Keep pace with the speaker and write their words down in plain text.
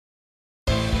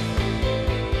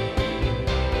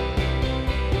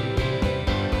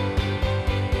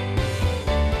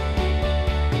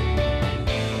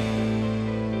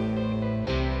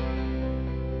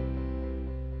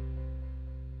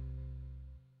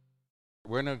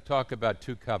we're going to talk about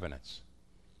 2 covenants.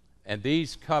 And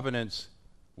these covenants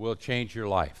will change your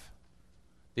life.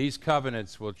 These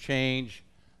covenants will change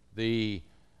the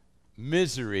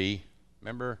misery.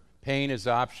 Remember, pain is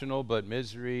optional, but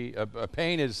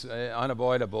pain is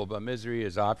unavoidable, but misery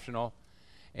is optional.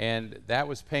 And that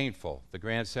was painful, the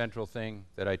Grand Central thing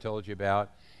that I told you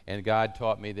about. And God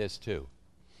taught me this too.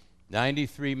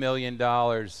 $93 million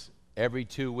every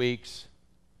 2 weeks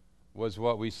was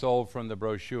what we sold from the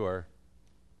brochure.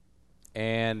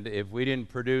 And if we didn't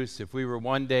produce, if we were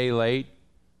 1 day late,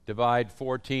 divide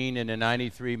 14 into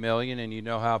 93 million, and you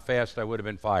know how fast I would have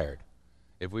been fired.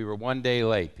 If we were 1 day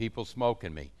late, people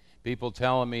smoking me, people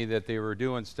telling me that they were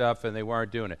doing stuff and they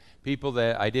weren't doing it, people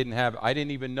that I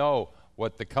didn't even know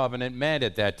what the covenant meant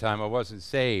at that time. I wasn't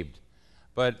saved.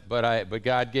 But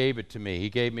God gave it to me. He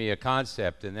gave me a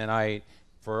concept, and then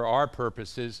for our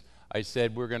purposes, I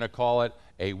said we're going to call it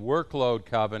a workload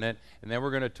covenant, and then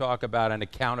we're going to talk about an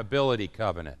accountability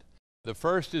covenant. The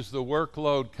first is the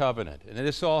workload covenant, and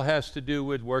this all has to do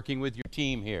with working with your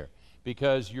team here,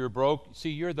 because you're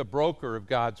the broker of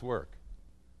God's work.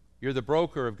 You're the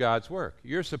broker of God's work.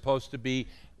 You're supposed to be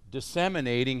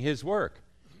disseminating His work.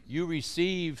 You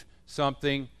receive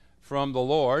something from the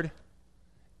Lord,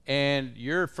 and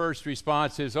your first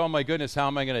response is, oh my goodness, how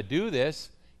am I going to do this?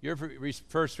 Your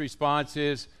first response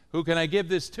is, who can I give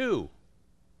this to?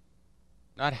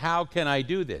 Not how can I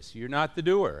do this? You're not the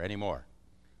doer anymore.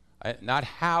 Not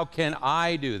how can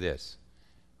I do this?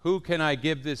 Who can I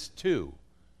give this to?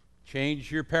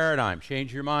 Change your paradigm,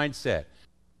 change your mindset.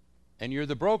 And you're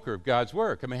the broker of God's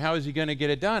work. I mean, how is He going to get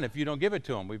it done if you don't give it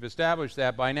to Him? We've established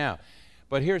that by now.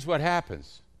 But here's what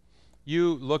happens.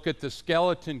 You look at the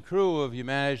skeleton crew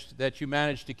that you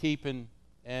managed to keep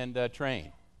and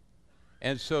train.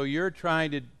 And so you're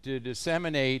trying to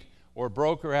disseminate or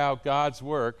broker out God's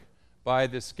work by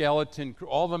the skeleton crew,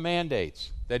 all the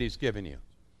mandates that He's given you.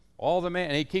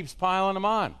 And He keeps piling them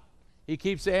on. He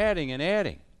keeps adding and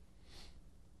adding.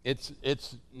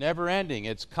 It's never ending.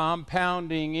 It's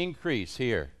compounding increase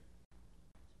here.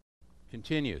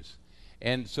 Continues.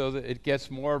 And so that it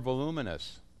gets more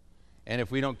voluminous. And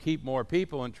if we don't keep more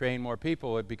people and train more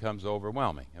people, it becomes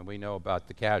overwhelming. And we know about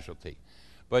the casualty.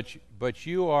 But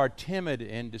you are timid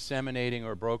in disseminating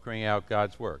or brokering out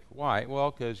God's work. Why?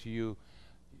 Well, because you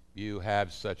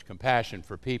have such compassion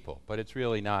for people. But it's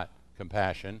really not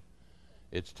compassion.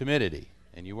 It's timidity.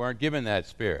 And you weren't given that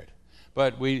spirit.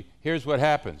 But here's what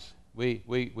happens. We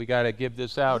got to give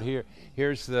this out here.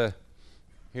 Here's the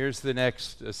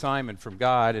next assignment from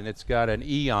God, and it's got an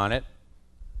E on it.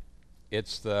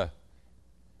 It's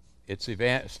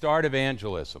start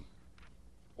evangelism.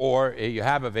 Or you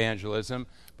have evangelism,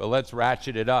 but let's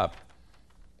ratchet it up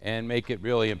and make it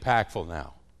really impactful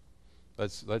now.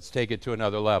 Let's take it to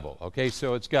another level. Okay,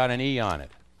 so it's got an E on it.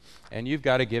 And you've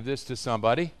got to give this to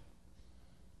somebody.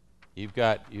 We're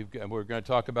going to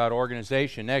talk about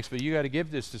organization next, but you got to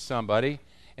give this to somebody.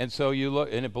 And so you look,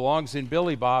 and it belongs in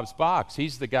Billy Bob's box.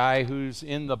 He's the guy who's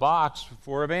in the box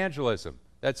for evangelism.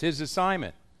 That's his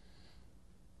assignment.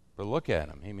 But look at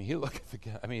him. I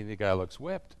mean, the guy looks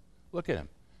whipped. Look at him.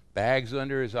 Bags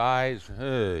under his eyes.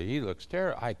 He looks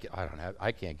terrible.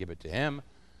 I can't give it to him.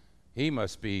 He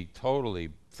must be totally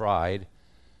fried.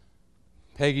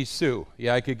 Peggy Sue.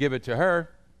 Yeah, I could give it to her,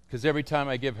 because every time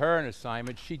I give her an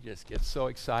assignment, she just gets so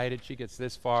excited. She gets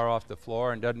this far off the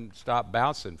floor and doesn't stop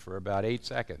bouncing for about 8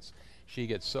 seconds. She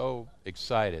gets so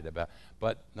excited about,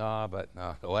 but no.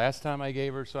 The last time I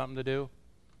gave her something to do,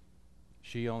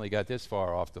 she only got this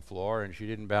far off the floor, and she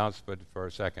didn't bounce but for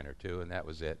a second or two, and that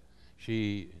was it.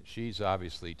 She's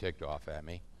obviously ticked off at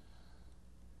me,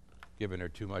 giving her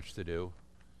too much to do.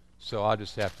 So I'll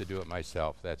just have to do it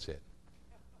myself. That's it.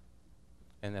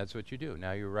 And that's what you do.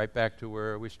 Now you're right back to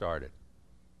where we started.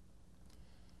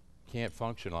 Can't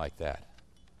function like that.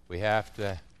 We have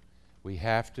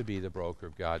to be the broker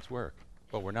of God's work.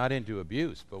 But we're not into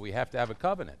abuse, but we have to have a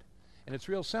covenant. And it's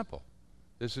real simple.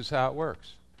 This is how it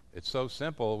works. It's so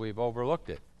simple, we've overlooked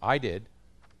it. I did.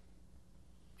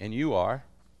 And you are.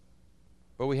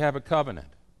 But we have a covenant.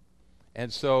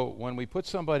 And so when we put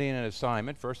somebody in an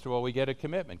assignment, first of all, we get a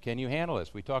commitment. Can you handle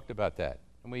this? We talked about that.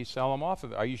 And we sell them off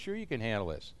of it. Are you sure you can handle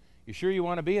this? You sure you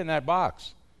want to be in that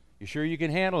box? You sure you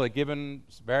can handle it given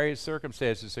various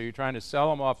circumstances? So you're trying to sell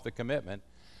them off the commitment.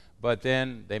 But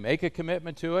then they make a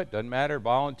commitment to it. Doesn't matter,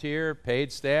 volunteer,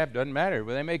 paid staff, doesn't matter.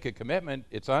 When they make a commitment,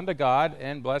 it's unto God,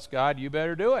 and bless God, you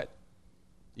better do it.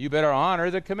 You better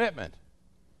honor the commitment.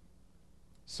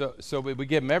 So we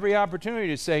give them every opportunity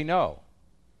to say no.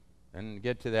 And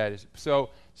get to that.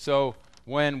 So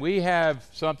when we have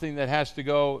something that has to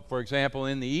go, for example,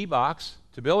 in the E-box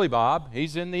to Billy Bob,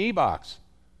 he's in the E-box.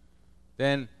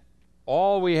 then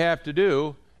all we have to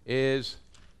do is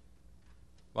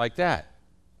like that,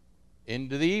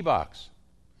 into the e-box.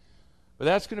 But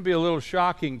that's going to be a little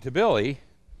shocking to Billy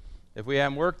if we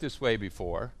haven't worked this way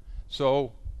before.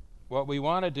 So what we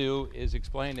want to do is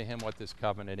explain to him what this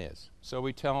covenant is. So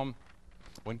we tell him,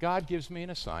 when God gives me an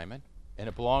assignment, and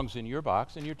it belongs in your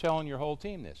box, and you're telling your whole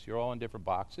team this, you're all in different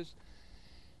boxes.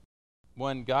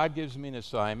 When God gives me an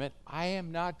assignment, I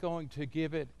am not going to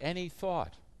give it any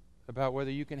thought about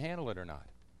whether you can handle it or not.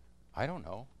 I don't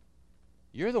know.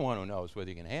 You're the one who knows whether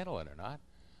you can handle it or not.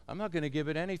 I'm not going to give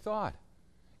it any thought.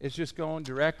 It's just going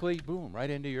directly, boom, right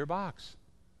into your box.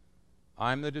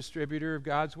 I'm the distributor of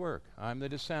God's work. I'm the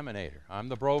disseminator. I'm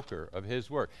the broker of his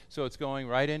work. So it's going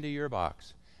right into your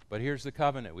box. But here's the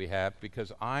covenant we have,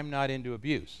 because I'm not into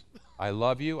abuse. I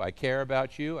love you. I care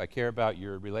about you. I care about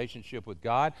your relationship with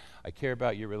God. I care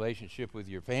about your relationship with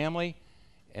your family,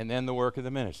 and then the work of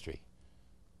the ministry.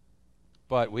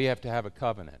 But we have to have a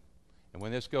covenant. And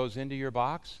when this goes into your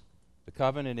box, the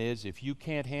covenant is, if you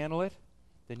can't handle it,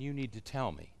 then you need to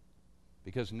tell me.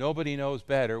 Because nobody knows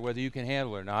better whether you can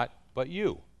handle it or not but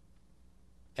you.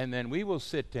 And then we will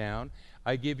sit down.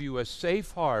 I give you a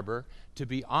safe harbor to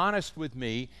be honest with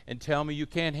me and tell me you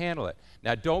can't handle it.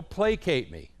 Now, don't placate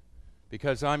me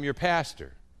because I'm your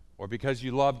pastor, or because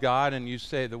you love God and you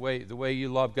say the way you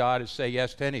love God is say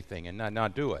yes to anything and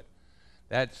not do it.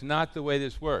 That's not the way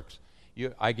this works.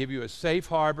 I give you a safe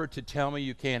harbor to tell me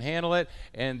you can't handle it,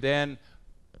 and then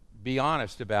be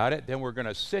honest about it. Then we're going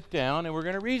to sit down and we're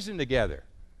going to reason together.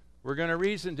 We're going to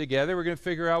reason together. We're going to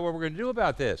figure out what we're going to do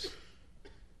about this.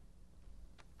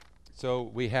 So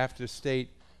we have to state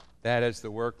that as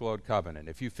the workload covenant.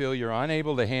 If you feel you're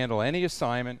unable to handle any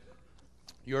assignment,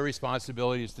 your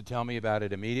responsibility is to tell me about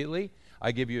it immediately.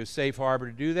 I give you a safe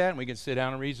harbor to do that, and we can sit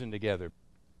down and reason together.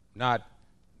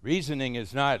 Reasoning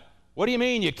is not, what do you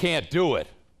mean you can't do it?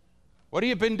 What have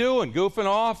you been doing, goofing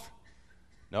off?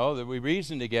 No, that we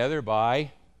reason together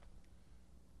by,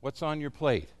 what's on your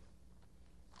plate?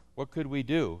 What could we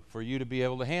do for you to be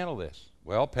able to handle this?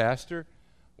 Well, Pastor,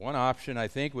 one option, I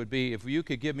think, would be if you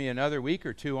could give me another week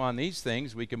or two on these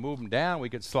things, we can move them down, we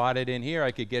could slot it in here,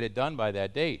 I could get it done by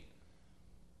that date.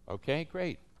 Okay,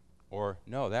 great. Or,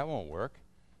 no, that won't work.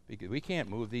 Because we can't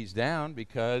move these down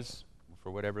because,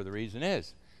 for whatever the reason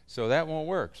is. So that won't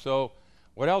work. So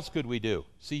what else could we do?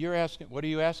 See, you're asking, what are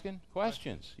you asking?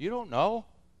 Questions. You don't know.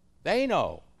 They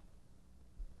know.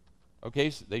 Okay,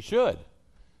 so they should.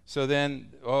 So then,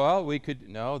 well, we could,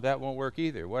 no, that won't work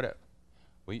either.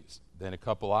 Then a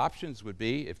couple options would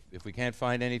be, if we can't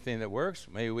find anything that works,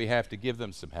 maybe we have to give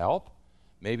them some help.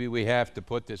 Maybe we have to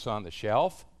put this on the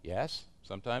shelf. Yes,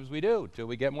 sometimes we do, till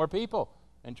we get more people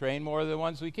and train more of the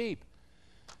ones we keep.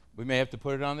 We may have to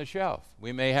put it on the shelf.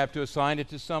 We may have to assign it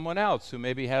to someone else who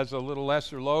maybe has a little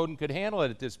lesser load and could handle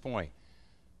it at this point.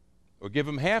 Or give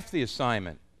them half the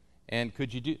assignment. And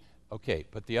could you do, okay,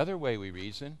 but the other way we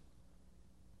reason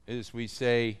is we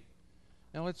say,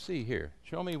 now let's see here.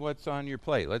 Show me what's on your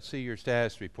plate. Let's see your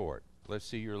status report. Let's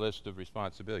see your list of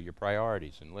responsibility, your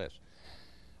priorities and list.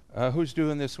 Who's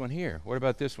doing this one here? What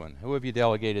about this one? Who have you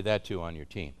delegated that to on your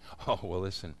team? Oh, well,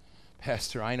 listen,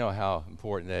 Pastor, I know how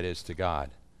important that is to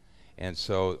God. And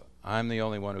so I'm the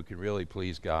only one who can really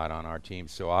please God on our team.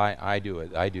 So I do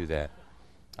it. I do that.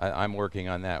 I'm working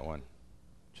on that one.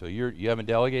 So you haven't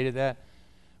delegated that?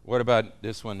 What about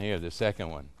this one here, the second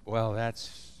one? Well,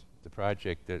 that's the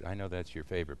project that I know that's your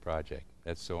favorite project.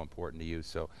 That's so important to you.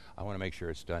 So I want to make sure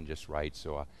it's done just right.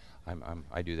 So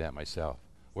I do that myself.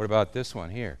 What about this one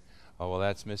here? Oh, well,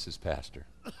 that's Mrs. Pastor.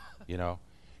 You know,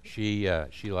 she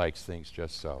likes things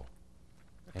just so.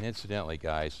 And incidentally,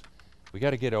 guys, we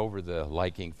got to get over the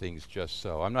liking things just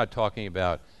so. I'm not talking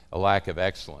about a lack of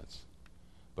excellence,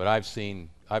 but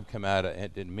I've come out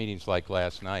at meetings like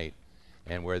last night,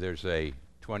 and where there's a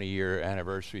 20-year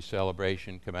anniversary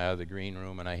celebration, come out of the green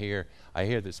room, and I hear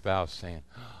the spouse saying,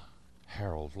 oh,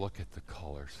 Harold, look at the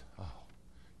colors. Oh,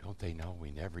 don't they know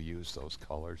we never use those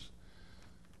colors?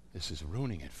 This is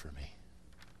ruining it for me.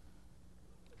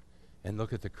 And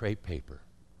look at the crepe paper.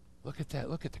 Look at that.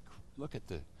 Look at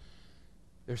the.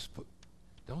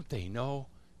 Don't they know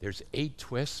there's 8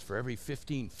 twists for every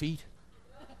 15 feet?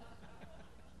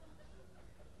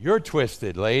 You're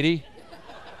twisted, lady.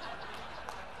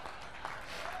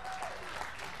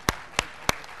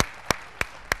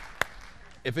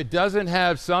 If it doesn't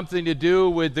have something to do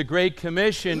with the Great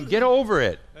Commission, get over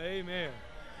it. Amen.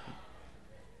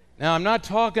 Now, I'm not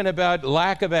talking about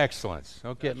lack of excellence.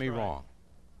 Don't get me wrong.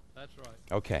 That's right.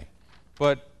 Okay.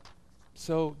 But,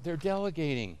 so they're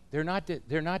delegating. They're not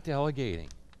delegating.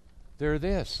 They're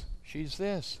this. She's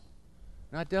this.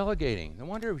 Not delegating. No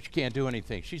wonder she can't do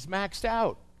anything. She's maxed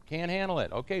out. Can't handle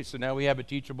it. Okay, so now we have a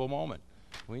teachable moment.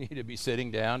 We need to be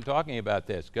sitting down talking about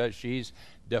this because she's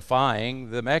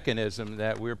defying the mechanism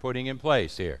that we're putting in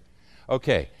place here.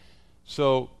 Okay,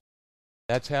 so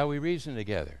that's how we reason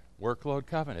together. Workload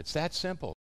covenant. It's that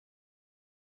simple.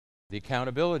 The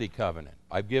accountability covenant.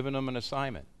 I've given them an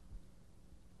assignment.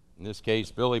 In this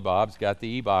case, Billy Bob's got the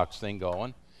e-box thing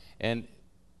going, and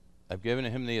I've given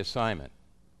him the assignment.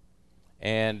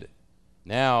 And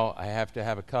now I have to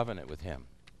have a covenant with him.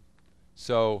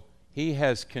 So he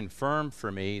has confirmed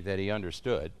for me that he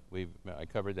understood. I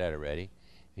covered that already.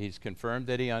 He's confirmed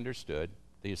that he understood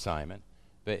the assignment.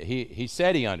 But he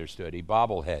said he understood. He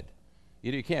bobblehead.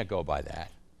 You can't go by that.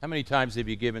 How many times have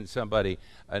you given somebody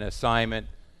an assignment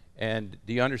and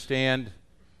do you understand?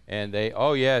 And they,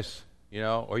 oh yes,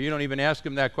 or you don't even ask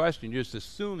them that question. You just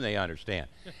assume they understand.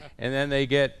 And then they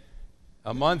get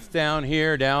a month down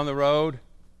the road,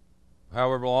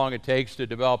 however long it takes to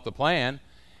develop the plan,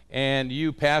 and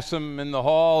you pass them in the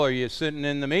hall or you're sitting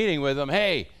in the meeting with them,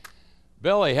 hey,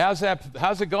 Billy, how's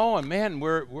it going? Man,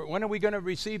 when are we going to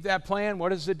receive that plan?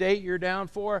 What is the date you're down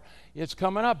for? It's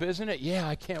coming up, isn't it? Yeah,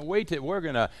 I can't wait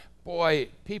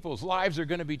people's lives are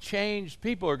going to be changed.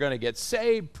 People are going to get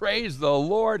saved. Praise the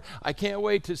Lord. I can't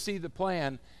wait to see the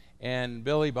plan. And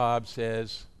Billy Bob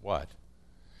says, what?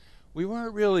 We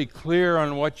weren't really clear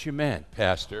on what you meant,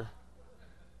 Pastor.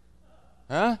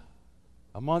 Huh?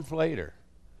 A month later,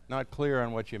 not clear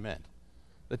on what you meant.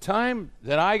 The time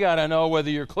that I got to know whether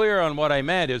you're clear on what I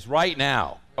meant is right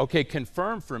now. Okay,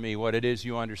 confirm for me what it is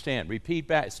you understand. Repeat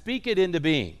back. Speak it into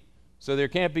being. So there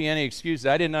can't be any excuses.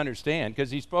 I didn't understand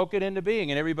because he spoke it into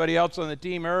being and everybody else on the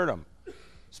team heard him.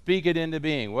 Speak it into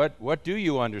being. What do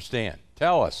you understand?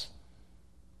 Tell us.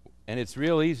 And it's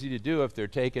real easy to do if they're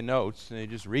taking notes and they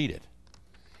just read it.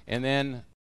 And then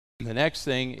the next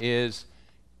thing is,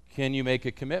 can you make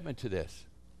a commitment to this?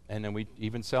 And then we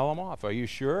even sell them off. Are you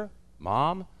sure?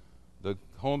 Mom, the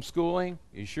homeschooling,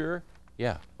 you sure?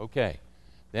 Yeah, okay.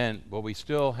 Then, well, we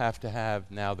still have to have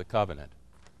now the covenant.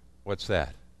 What's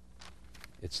that?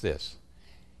 It's this.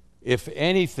 If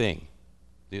anything,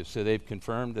 so they've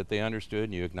confirmed that they understood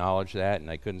and you acknowledge that and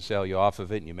I couldn't sell you off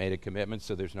of it and you made a commitment,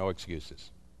 so there's no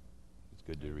excuses. It's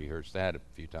good to rehearse that a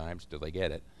few times till they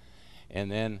get it.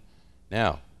 And then,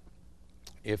 now,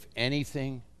 if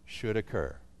anything should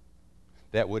occur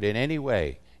that would in any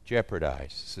way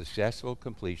jeopardize successful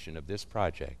completion of this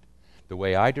project, the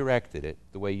way I directed it,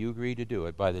 the way you agreed to do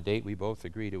it, by the date we both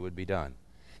agreed it would be done,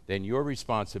 then your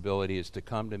responsibility is to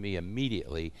come to me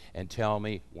immediately and tell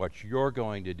me what you're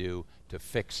going to do to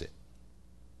fix it.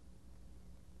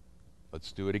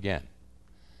 Let's do it again.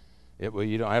 Well,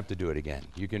 you don't have to do it again.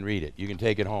 You can read it. You can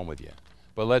take it home with you.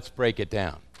 But let's break it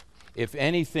down. If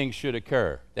anything should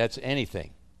occur, that's anything.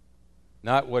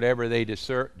 Not whatever they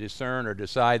discern or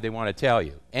decide they want to tell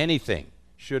you. Anything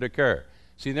should occur.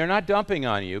 See, they're not dumping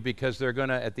on you because they're going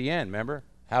to, at the end, remember,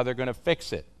 how they're going to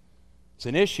fix it. It's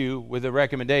an issue with a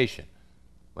recommendation,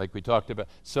 like we talked about.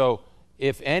 So,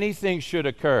 if anything should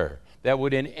occur that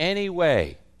would in any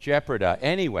way jeopardize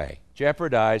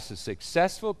the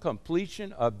successful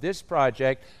completion of this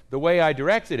project the way I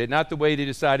directed it, not the way they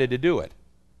decided to do it.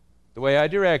 The way I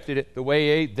directed it, the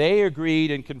way they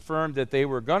agreed and confirmed that they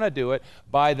were going to do it,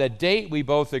 by the date we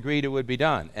both agreed it would be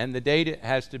done. And the date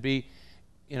has to be,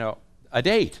 a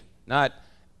date, not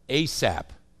ASAP.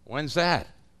 When's that?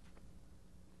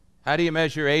 How do you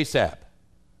measure ASAP?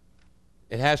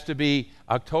 It has to be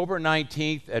October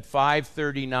 19th at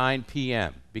 5:39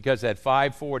 p.m. because at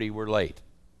 5:40 we're late.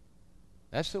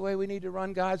 That's the way we need to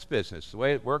run God's business, the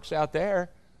way it works out there.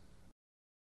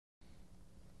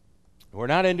 We're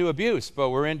not into abuse, but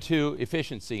we're into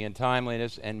efficiency and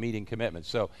timeliness and meeting commitments.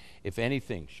 So if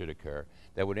anything should occur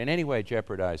that would in any way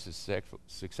jeopardize the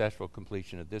successful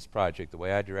completion of this project, the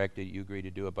way I directed it, you agreed to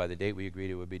do it by the date we agreed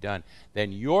it would be done,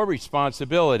 then your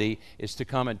responsibility is to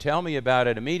come and tell me about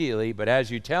it immediately, but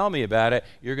as you tell me about it,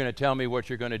 you're going to tell me what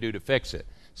you're going to do to fix it.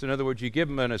 So in other words, you give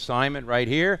them an assignment right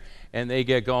here, and they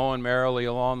get going merrily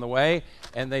along the way,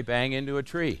 and they bang into a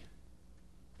tree,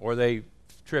 or they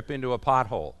trip into a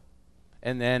pothole.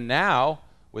 And then now,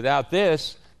 without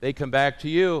this, they come back to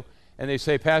you and they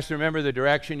say, Pastor, remember the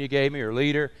direction you gave me, or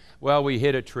leader? Well, we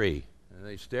hit a tree. And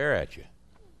they stare at you.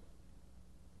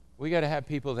 We got to have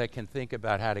people that can think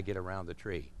about how to get around the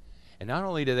tree. And not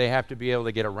only do they have to be able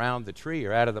to get around the tree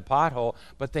or out of the pothole,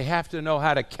 but they have to know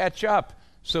how to catch up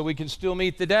so we can still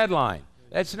meet the deadline.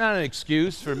 That's not an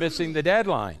excuse for missing the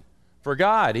deadline. For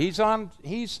God, He's on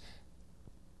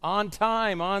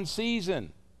time, on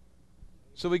season.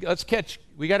 So we got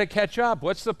to catch up.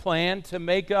 What's the plan to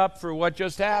make up for what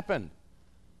just happened?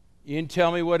 You didn't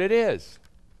tell me what it is.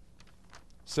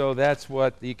 So that's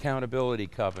what the accountability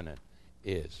covenant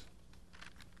is.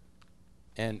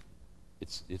 And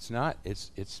it's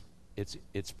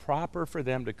proper for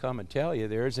them to come and tell you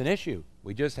there's an issue.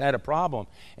 We just had a problem,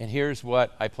 and here's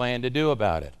what I plan to do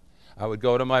about it. I would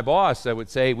go to my boss. I would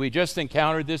say, we just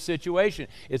encountered this situation.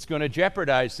 It's going to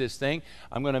jeopardize this thing.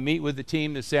 I'm going to meet with the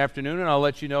team this afternoon, and I'll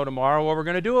let you know tomorrow what we're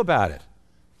going to do about it.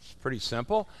 It's pretty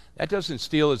simple. That doesn't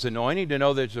steal his anointing to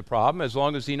know there's a problem, as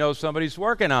long as he knows somebody's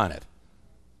working on it.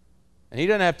 And he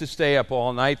doesn't have to stay up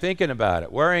all night thinking about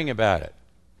it, worrying about it.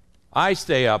 I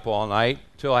stay up all night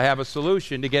till I have a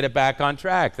solution to get it back on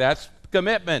track. That's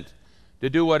commitment to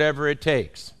do whatever it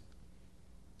takes.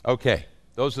 Okay,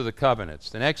 those are the covenants.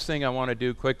 The next thing I want to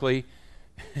do quickly,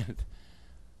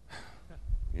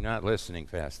 you're not listening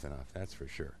fast enough, that's for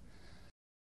sure.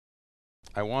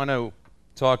 I want to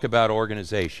talk about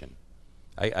organization.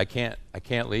 I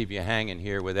can't leave you hanging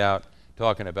here without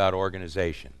talking about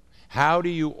organization. How do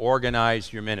you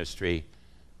organize your ministry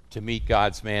to meet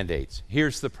God's mandates?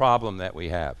 Here's the problem that we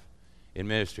have in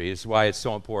ministry. This is why it's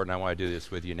so important. I want to do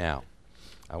this with you now.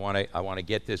 I want to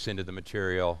get this into the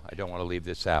material. I don't want to leave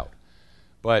this out.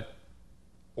 But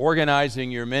organizing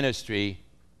your ministry,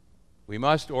 we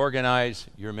must organize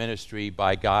your ministry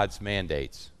by God's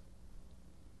mandates.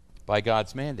 By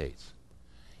God's mandates.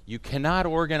 You cannot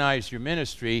organize your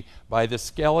ministry by the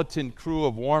skeleton crew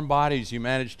of warm bodies you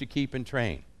manage to keep and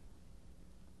train.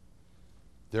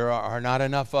 There are not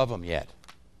enough of them yet.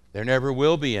 There never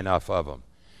will be enough of them.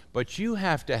 But you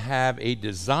have to have a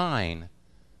design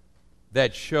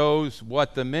that shows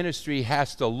what the ministry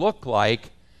has to look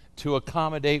like to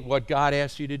accommodate what God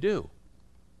asks you to do.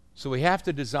 So we have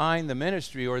to design the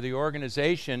ministry or the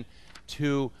organization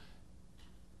to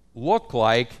look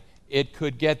like it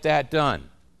could get that done.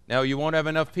 Now, you won't have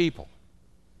enough people,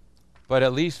 but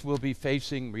at least we'll be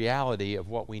facing reality of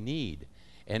what we need.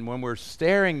 And when we're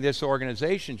staring this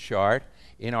organization chart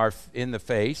in the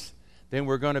face, then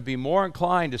we're going to be more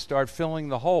inclined to start filling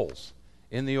the holes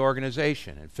in the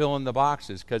organization and filling the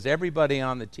boxes, because everybody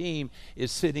on the team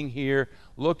is sitting here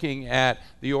looking at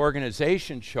the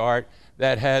organization chart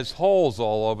that has holes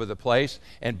all over the place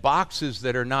and boxes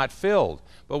that are not filled.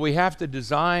 But we have to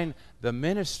design the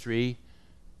ministry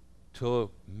to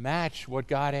match what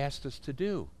God asked us to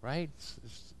do, right?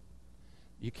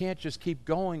 You can't just keep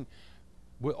going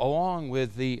along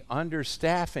with the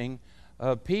understaffing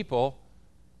of people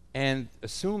and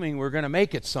assuming we're going to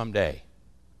make it someday.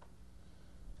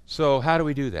 So how do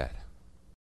we do that?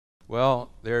 Well,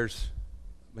 let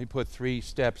me put 3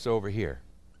 steps over here.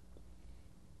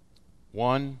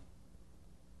 1,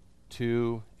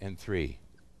 2, and 3.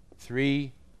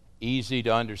 3 easy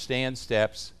to understand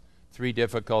steps, 3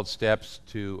 difficult steps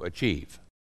to achieve.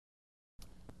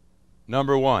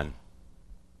 Number 1.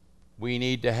 We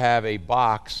need to have a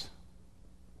box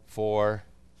for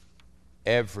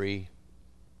every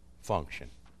function.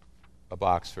 A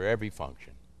box for every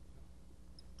function.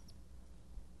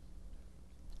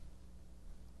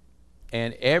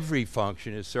 And every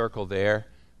function is circled there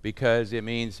because it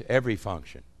means every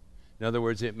function. In other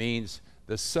words, it means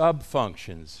the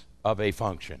sub-functions of a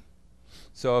function.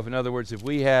 So in other words, if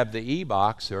we have the E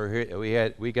box, or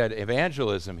we got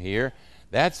evangelism here,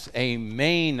 that's a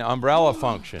main umbrella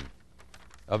function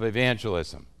of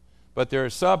evangelism. But there are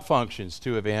sub-functions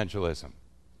to evangelism.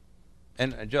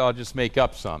 And I'll just make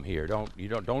up some here.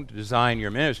 Don't design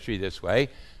your ministry this way,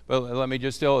 but let me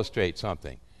just illustrate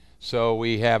something. So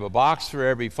we have a box for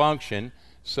every function.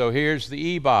 So here's the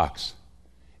E box.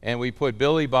 And we put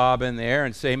Billy Bob in there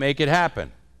and say, make it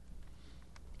happen.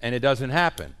 And it doesn't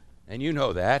happen. And you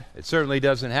know that. It certainly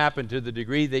doesn't happen to the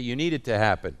degree that you need it to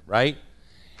happen, right?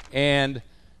 And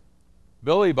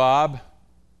Billy Bob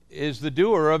is the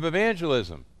doer of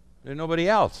evangelism. There's nobody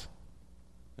else.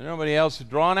 There's nobody else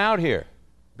drawn out here.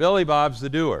 Billy Bob's the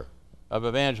doer of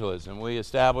evangelism. We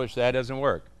established that doesn't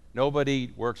work.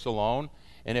 Nobody works alone,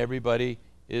 and everybody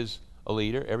is a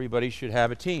leader. Everybody should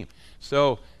have a team.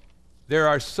 So there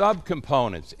are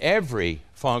subcomponents. Every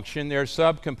function, there are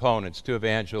subcomponents to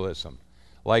evangelism.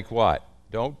 Like what?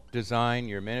 Don't design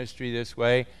your ministry this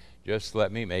way. Just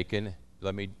let me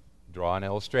draw an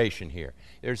illustration here.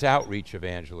 There's outreach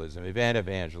evangelism, event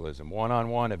evangelism,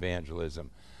 one-on-one evangelism,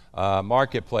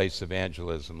 marketplace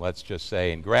evangelism, let's just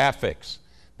say, and graphics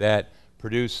that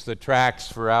produce the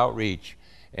tracts for outreach,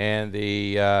 and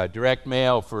the direct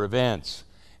mail for events,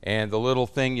 and the little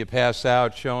thing you pass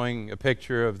out showing a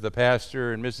picture of the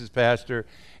pastor and Mrs. Pastor,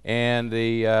 and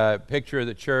the picture of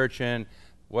the church and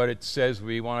what it says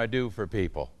we want to do for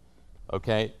people.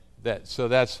 Okay? So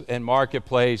that's in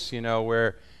marketplace,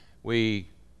 where we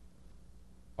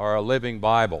are a living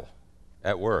Bible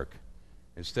at work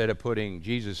instead of putting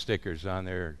Jesus stickers on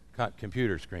their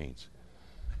computer screens.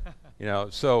 You know,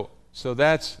 so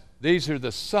these are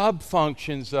the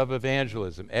sub-functions of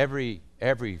evangelism, every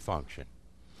function.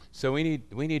 So we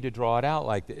need to draw it out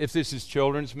like that. If this is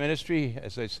children's ministry,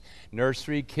 as I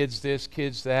nursery, kids this,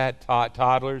 kids that,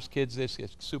 toddlers, kids this,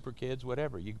 super kids,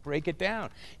 whatever. You break it down.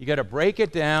 You got to break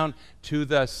it down to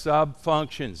the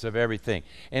sub-functions of everything.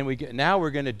 And now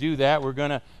we're going to do that. We're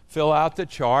going to fill out the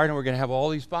chart, and we're going to have all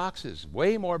these boxes,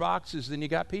 way more boxes than you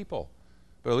got people.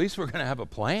 But at least we're going to have a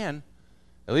plan.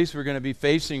 At least we're going to be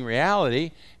facing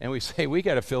reality, and we say we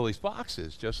got to fill these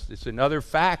boxes. It's another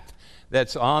fact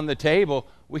that's on the table.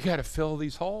 We got to fill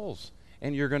these holes,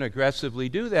 and you're going to aggressively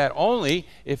do that only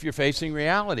if you're facing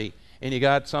reality and you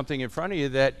got something in front of you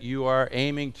that you are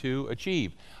aiming to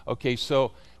achieve. Okay,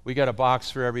 so we got a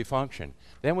box for every function.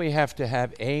 Then we have to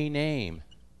have a name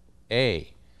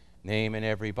in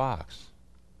every box.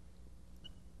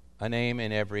 A name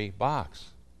in every box,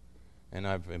 and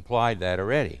I've implied that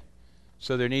already.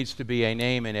 So there needs to be a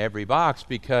name in every box,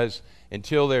 because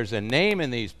until there's a name in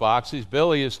these boxes,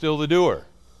 Billy is still the doer.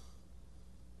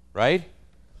 Right?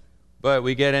 But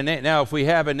we get a name. Now, if we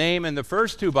have a name in the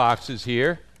first two boxes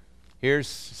here, here's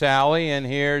Sally and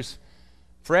here's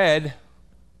Fred.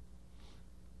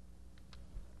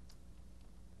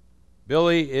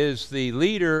 Billy is the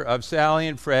leader of Sally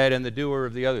and Fred and the doer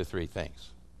of the other three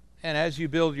things. And as you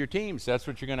build your teams, that's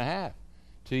what you're going to have,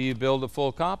 till you build a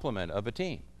full complement of a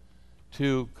team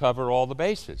to cover all the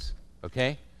bases,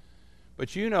 okay?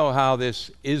 But you know how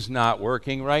this is not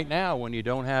working right now when you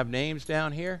don't have names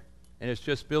down here, and it's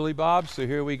just Billy Bob. So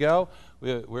here we go.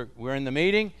 We're in the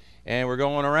meeting, and we're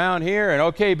going around here, and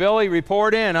okay, Billy,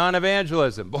 report in on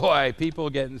evangelism. Boy, people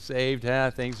getting saved,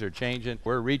 things are changing.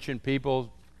 We're reaching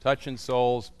people, touching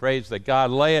souls. Praise the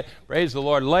God. Praise the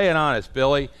Lord. Lay it on us,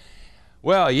 Billy.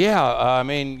 Well,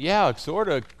 yeah, sort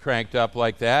of cranked up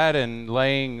like that, and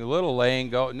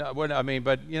go. No,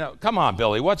 but come on,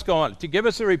 Billy, what's going on? To give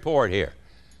us a report here.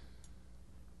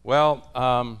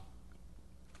 Well,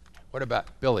 what about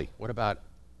Billy?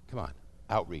 Come on,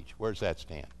 outreach. Where's that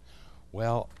stand?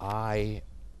 Well, I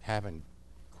haven't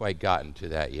quite gotten to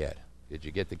that yet. Did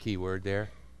you get the key word there?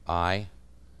 I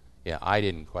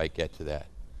didn't quite get to that.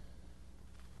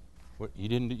 What,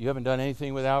 you haven't done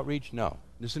anything with outreach? No.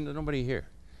 There's nobody here.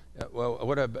 Well,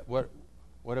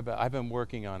 what about? I've been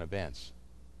working on events.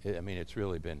 It's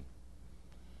really been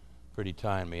pretty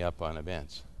tying me up on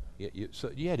events.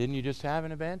 Didn't you just have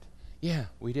an event? Yeah,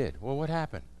 we did. Well, what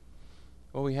happened?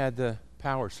 Well, we had the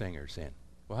power singers in.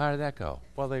 Well, how did that go?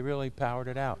 Well, they really powered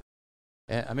it out.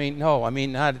 How many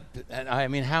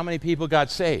people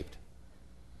got saved?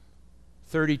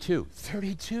 32.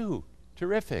 32.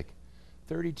 Terrific.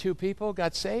 32 people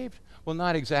got saved? Well,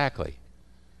 not exactly.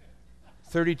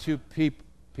 32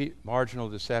 marginal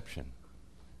deception.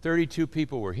 32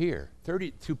 people were here.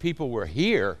 32 people were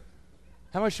here.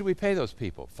 How much did we pay those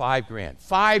people? $5,000.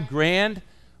 $5,000?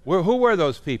 Who were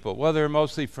those people? Well, they're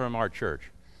mostly from our church.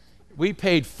 We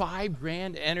paid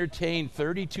 $5,000 to entertain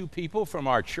 32 people from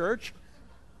our church?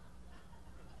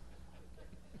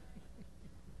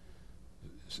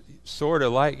 Sort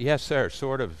of like, yes, sir,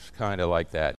 sort of kind of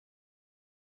like that.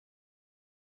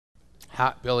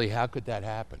 Billy, how could that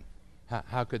happen?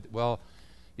 Well,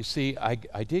 you see,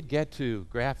 I did get to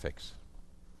graphics.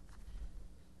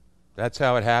 That's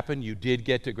how it happened? You did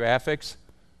get to graphics?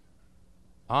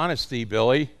 Honesty,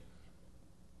 Billy.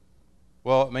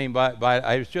 Well,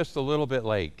 I was just a little bit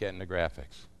late getting to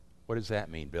graphics. What does that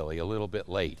mean, Billy? A little bit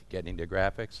late getting to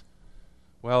graphics?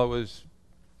 Well,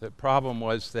 the problem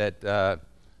was that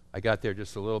I got there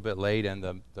just a little bit late,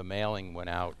 and the mailing went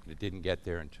out. It didn't get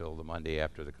there until the Monday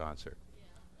after the concert.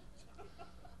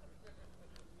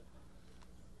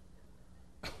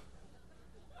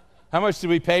 How much did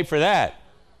we pay for that?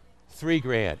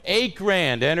 $3,000.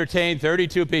 $8,000 to entertain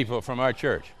 32 people from our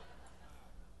church.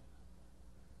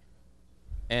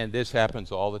 And this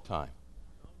happens all the time.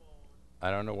 I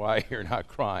don't know why you're not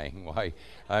crying. Why?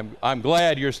 I'm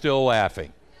glad you're still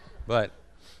laughing. But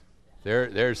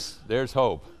there's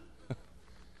hope.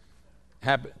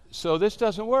 So this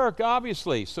doesn't work,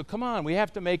 obviously. So come on, we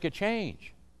have to make a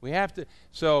change. We have to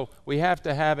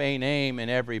have a name in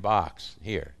every box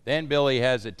here. Then Billy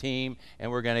has a team, and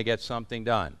we're going to get something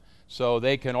done. So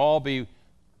they can all be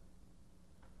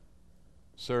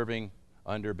serving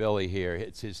under Billy here.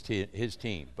 It's his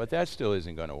team. But that still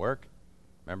isn't going to work.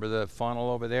 Remember the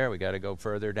funnel over there? We got to go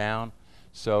further down.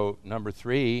 So number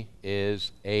 3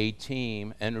 is a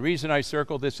team. And the reason I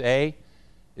circled this A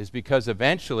is because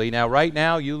eventually, now right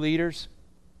now, you leaders,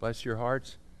 bless your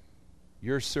hearts,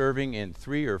 you're serving in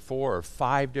 3 or 4 or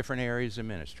 5 different areas of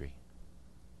ministry.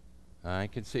 I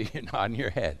can see you nodding your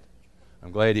head.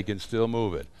 I'm glad you can still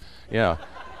move it. Yeah.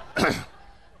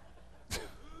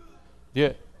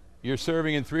 Yeah, you're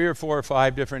serving in 3 or 4 or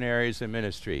 5 different areas of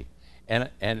ministry,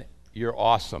 and you're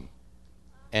awesome.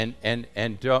 And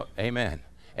don't, amen.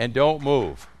 And don't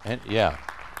move. And yeah.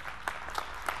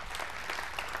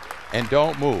 And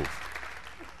don't move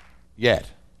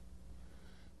yet.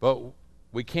 But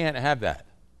we can't have that.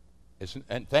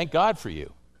 And thank God for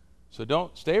you. So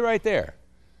don't stay right there.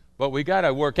 But we got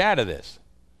to work out of this.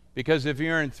 Because if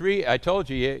you're in 3, I told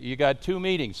you, you got 2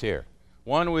 meetings here.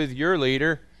 One with your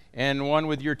leader and one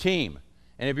with your team.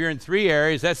 And if you're in 3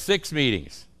 areas, that's 6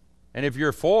 meetings. And if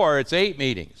you're 4, it's 8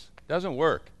 meetings. Doesn't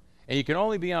work. And you can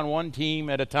only be on one team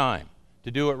at a time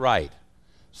to do it right.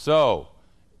 So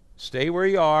stay where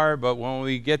you are, but when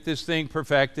we get this thing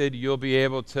perfected, you'll be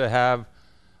able to have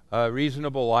a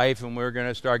reasonable life, and we're going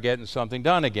to start getting something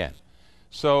done again.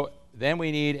 So then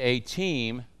we need a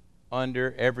team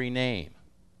under every name.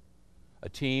 A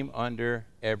team under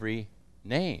every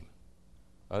name.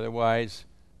 Otherwise,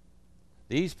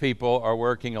 these people are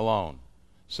working alone.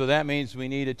 So that means we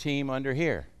need a team under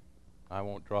here. I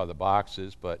won't draw the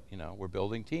boxes, but, we're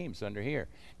building teams under here.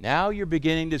 Now you're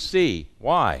beginning to see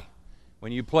why.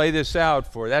 When you play this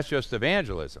out that's just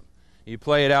evangelism. You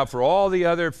play it out for all the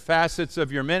other facets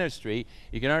of your ministry,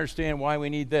 you can understand why we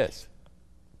need this.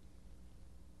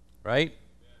 Right?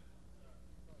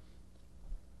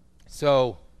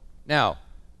 So, now,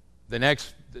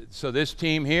 so this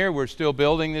team here, we're still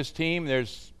building this team.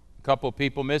 There's a couple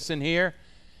people missing here.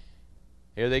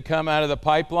 Here they come out of the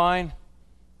pipeline.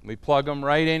 We plug them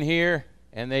right in here,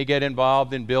 and they get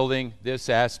involved in building this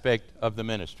aspect of the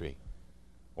ministry,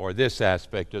 or this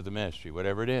aspect of the ministry,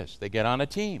 whatever it is. They get on a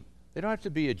team. They don't have to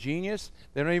be a genius.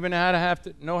 They don't even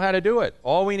know how to do it.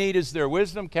 All we need is their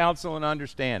wisdom, counsel, and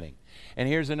understanding. And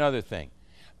here's another thing.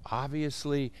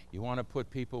 Obviously, you want to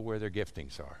put people where their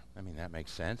giftings are. I mean, that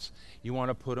makes sense. You want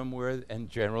to put them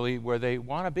generally where they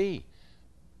want to be.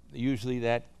 Usually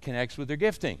that connects with their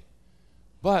gifting.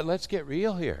 But let's get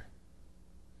real here.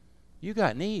 You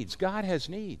got needs. God has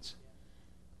needs.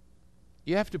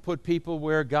 You have to put people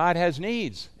where God has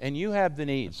needs, and you have the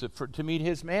needs to meet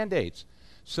His mandates.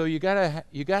 So you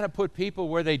gotta put people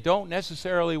where they don't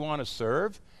necessarily want to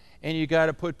serve, and you got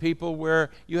to put people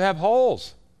where you have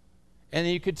holes. And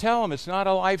you could tell them it's not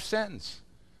a life sentence,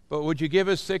 but would you give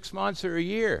us 6 months or a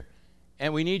year?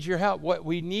 And we need your help.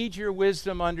 We need your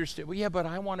wisdom, understand. Well, yeah, but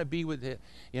I want to be with it,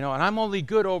 and I'm only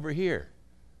good over here.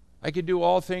 I can do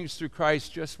all things through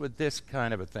Christ just with this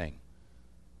kind of a thing.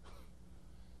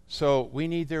 So we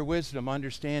need their wisdom,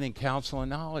 understanding, counsel,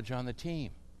 and knowledge on the team.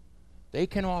 They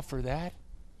can offer that.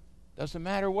 Doesn't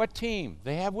matter what team.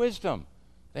 They have wisdom.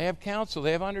 They have counsel.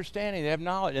 They have understanding. They have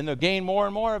knowledge. And they'll gain more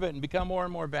and more of it and become more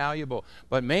and more valuable.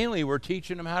 But mainly we're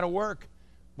teaching them how to work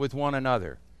with one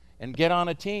another and get on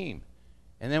a team.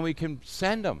 And then we can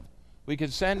send them. We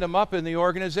can send them up in the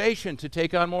organization to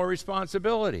take on more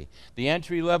responsibility. The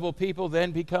entry-level people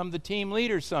then become the team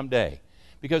leaders someday.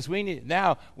 Because we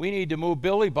need to move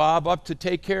Billy Bob up to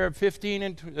take care of 15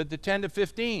 and the 10 to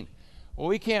 15. Well,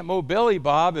 we can't move Billy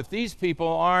Bob if these people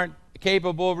aren't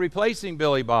capable of replacing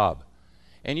Billy Bob.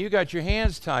 And you got your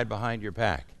hands tied behind your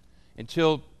back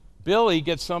until Billy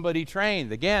gets somebody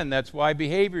trained. Again, that's why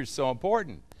behavior is so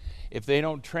important. If they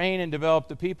don't train and develop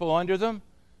the people under them,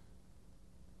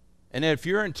 and if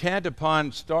you're intent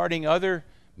upon starting other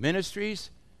ministries,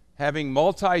 having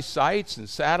multi-sites and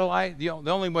satellite, the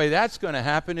only way that's going to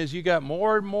happen is you got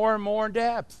more and more and more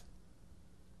depth.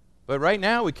 But right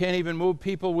now, we can't even move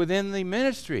people within the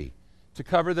ministry to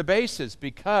cover the bases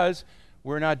because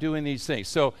we're not doing these things.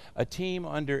 So a team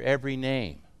under every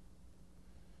name.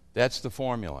 That's the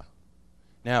formula.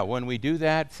 Now, when we do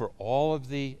that for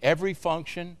every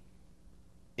function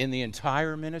in the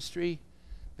entire ministry,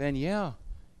 then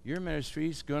your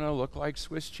ministry's going to look like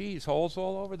Swiss cheese, holes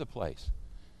all over the place.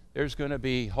 There's going to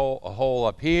be a hole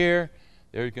up here.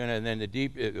 And then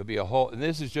it'll be a hole. And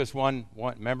this is just one,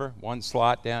 remember, one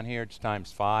slot down here. It's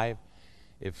times 5.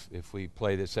 If we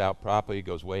play this out properly, it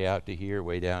goes way out to here,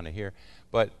 way down to here.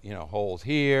 But, holes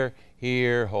here,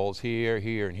 holes here,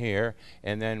 here, and here.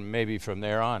 And then maybe from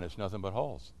there on, it's nothing but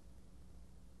holes.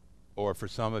 Or for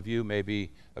some of you,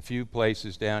 maybe a few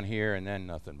places down here and then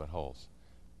nothing but holes.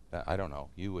 I don't know.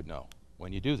 You would know.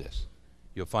 When you do this,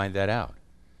 you'll find that out.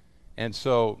 And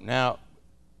so now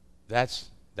that's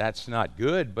not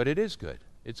good, but it is good.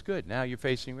 It's good. Now you're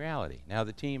facing reality. Now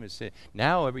the team is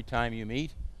now every time you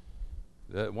meet,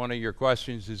 one of your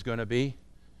questions is going to be,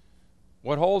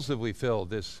 what holes have we filled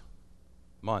this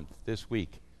month, this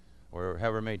week? or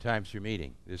however many times you're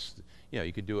meeting. This,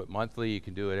 you can do it monthly, you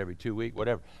can do it every 2 weeks,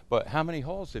 whatever. But how many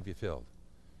holes have you filled?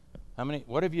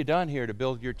 What have you done here to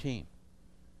build your team?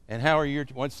 And how are your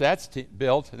once that's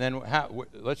built, then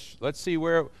let's see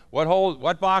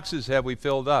what boxes have we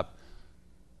filled up?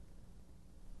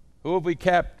 Who have we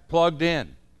kept plugged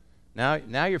in?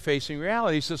 Now you're facing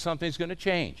reality, so something's going to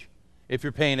change if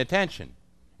you're paying attention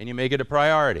and you make it a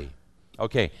priority.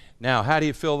 Okay, now how do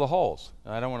you fill the holes?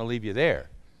 I don't want to leave you there.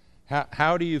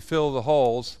 How do you fill the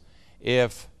holes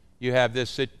if you have the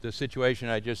situation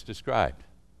I just described?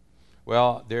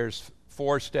 Well, there's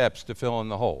 4 steps to filling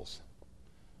the holes.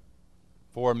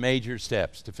 4 major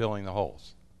steps to filling the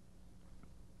holes.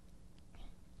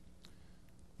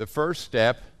 The first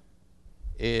step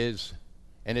is,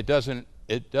 and it doesn't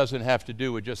have to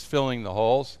do with just filling the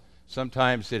holes.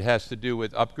 Sometimes it has to do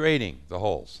with upgrading the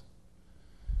holes.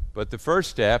 But the first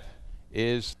step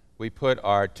is we put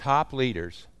our top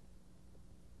leaders.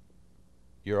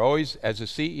 You're always, as a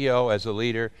CEO, as a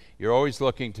leader, you're always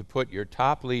looking to put your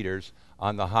top leaders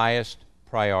on the highest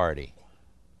priority.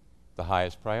 The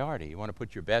highest priority. You want to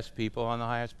put your best people on the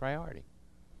highest priority.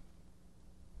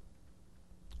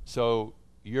 So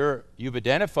you've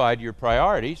identified your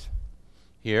priorities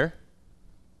here.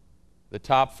 The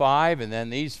top 5, and then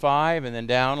these 5, and then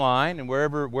down line, and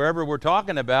wherever we're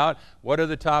talking about, what are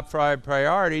the top 5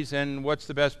 priorities, and what's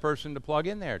the best person to plug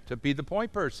in there to be the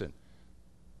point person,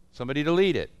 somebody to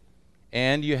lead it.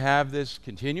 And you have this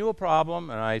continual problem,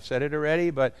 and I said it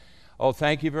already, but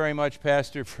thank you very much,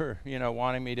 Pastor, for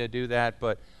wanting me to do that,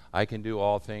 but I can do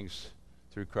all things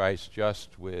through Christ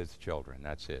just with children.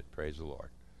 That's it. Praise the Lord.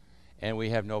 And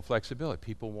we have no flexibility.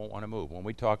 People won't want to move. When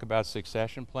we talk about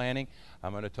succession planning,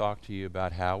 I'm going to talk to you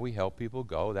about how we help people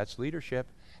go. That's leadership.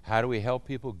 How do we help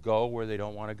people go where they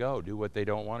don't want to go, do what they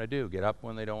don't want to do, get up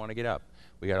when they don't want to get up?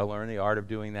 We got to learn the art of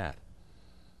doing that.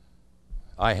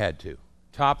 I had to.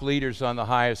 Top leaders on the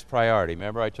highest priority.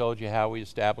 Remember I told you how we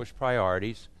establish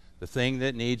priorities, the thing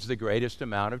that needs the greatest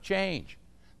amount of change.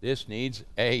 This needs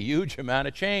a huge amount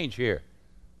of change here.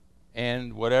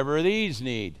 And whatever these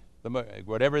need,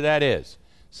 whatever that is.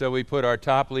 So we put our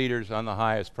top leaders on the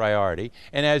highest priority.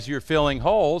 And as you're filling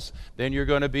holes, then you're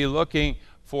going to be looking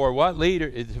for what leader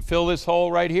to fill this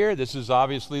hole right here. This is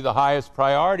obviously the highest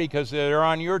priority because they're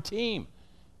on your team.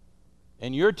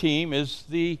 And your team is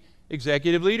the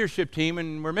executive leadership team,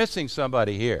 and we're missing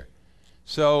somebody here.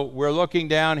 So we're looking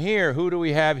down here. Who do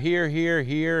we have here, here,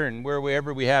 here, and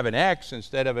wherever we have an X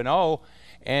instead of an O,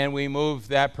 and we move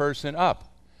that person up.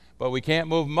 But we can't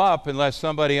move them up unless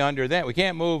somebody under them. We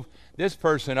can't move this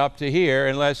person up to here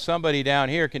unless somebody down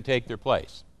here can take their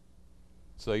place.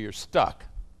 So you're stuck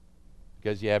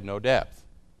because you have no depth.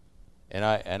 And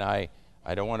I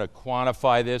don't want to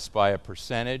quantify this by a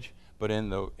percentage, but in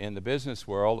the business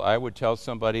world, I would tell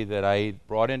somebody that I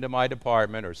brought into my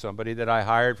department or somebody that I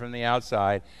hired from the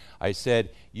outside, I said,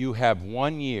 you have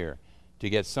 1 year to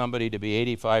get somebody to be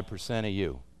 85% of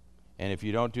you. And if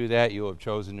you don't do that, you have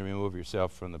chosen to remove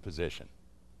yourself from the position.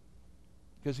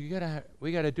 Because we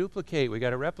got to duplicate, we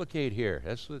got to replicate here.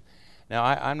 Now,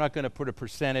 I'm not going to put a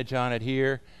percentage on it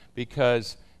here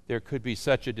because there could be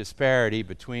such a disparity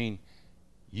between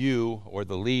you or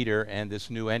the leader and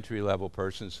this new entry-level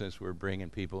person, since we're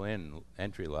bringing people in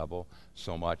entry-level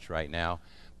so much right now.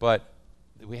 But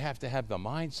we have to have the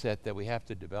mindset that we have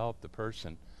to develop the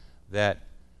person that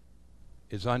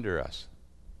is under us.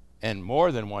 And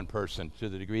more than one person to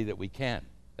the degree that we can.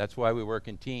 That's why we work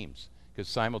in teams, because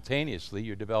simultaneously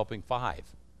you're developing 5.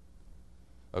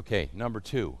 Okay, number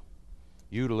 2,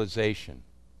 utilization.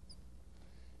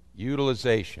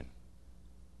 Utilization.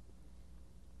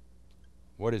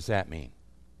 What does that mean?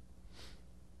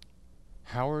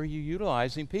 How are you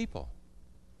utilizing people?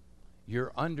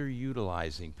 You're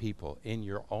underutilizing people in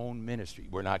your own ministry.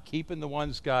 We're not keeping the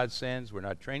ones God sends. We're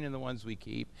not training the ones we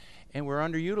keep. And we're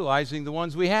underutilizing the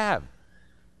ones we have.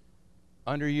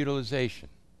 Underutilization.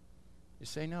 You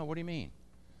say, no, what do you mean?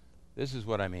 This is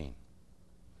what I mean.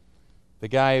 The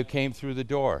guy who came through the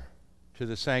door to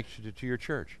the sanctuary, to your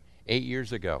church 8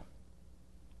 years ago.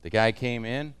 The guy came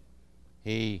in.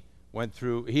 He went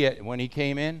through, when he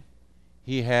came in,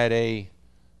 he had a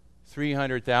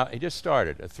 $300,000, he just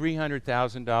started a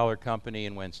 $300,000 company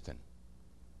in Winston.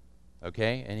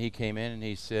 Okay? And he came in and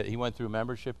he said, he went through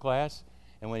membership class,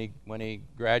 and when he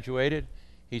graduated,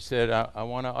 he said, I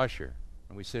want to usher.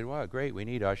 And we said, wow, great, we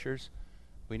need ushers.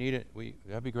 We need it,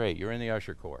 that'd be great, you're in the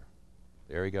usher corps.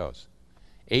 There he goes.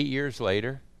 8 years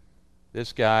later,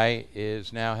 this guy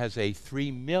now has a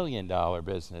 $3 million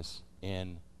business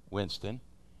in Winston,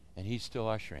 and he's still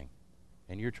ushering.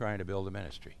 And you're trying to build a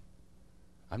ministry.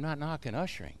 I'm not knocking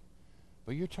ushering,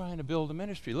 But you're trying to build a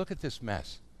ministry. Look at this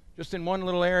mess. Just in one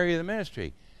little area of the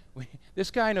ministry.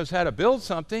 This guy knows how to build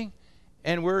something,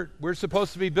 and we're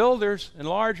supposed to be builders,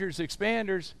 enlargers,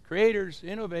 expanders, creators,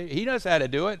 innovators. He knows how to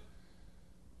do it,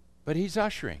 but he's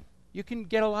ushering. You can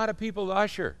get a lot of people to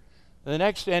usher. The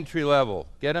next entry level,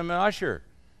 get them an usher.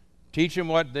 Teach them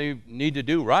what they need to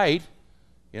do right,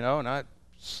 not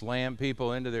slam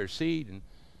people into their seat.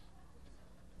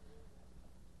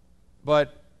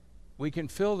 But we can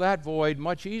fill that void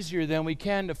much easier than we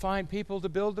can to find people to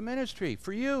build the ministry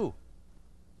for you.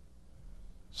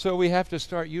 So we have to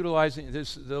start utilizing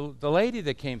this. The lady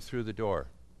that came through the door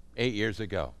 8 years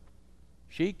ago,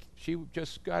 she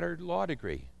just got her law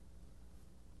degree.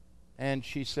 And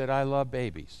she said, I love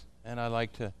babies, and I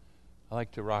like to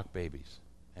rock babies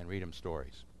and read them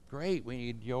stories. Great, we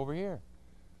need you over here.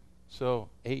 So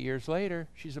 8 years later,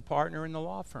 she's a partner in the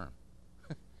law firm,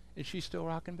 and she's still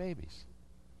rocking babies.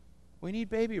 We need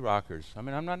baby rockers. I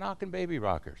mean, I'm not knocking baby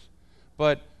rockers,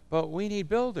 but we need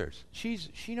builders. She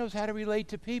knows how to relate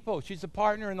to people. She's a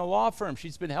partner in the law firm.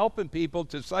 She's been helping people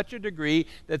to such a degree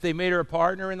that they made her a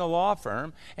partner in the law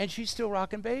firm, and she's still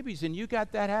rocking babies. And you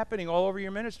got that happening all over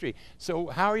your ministry. So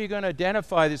how are you going to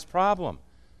identify this problem?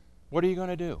 What are you going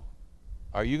to do?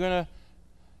 Are you going to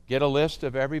get a list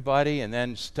of everybody and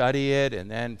then study it and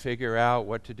then figure out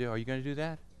what to do? Are you going to do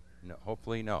that? No,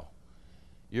 hopefully no.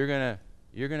 You're going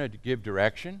to give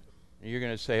direction. And you're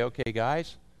going to say, okay,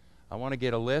 guys, I want to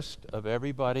get a list of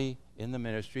everybody in the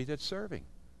ministry that's serving.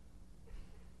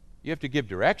 You have to give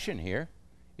direction here.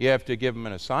 You have to give them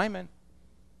an assignment.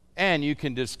 And you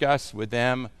can discuss with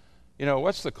them,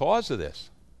 what's the cause of this?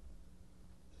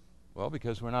 Well,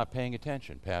 because we're not paying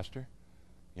attention, Pastor.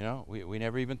 We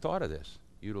never even thought of this.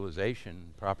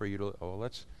 Utilization, proper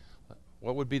utilization.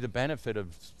 What would be the benefit of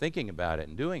thinking about it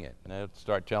and doing it? And I'll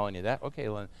start telling you that. Okay,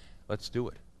 let's do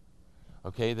it.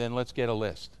 Okay, then let's get a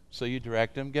list. So you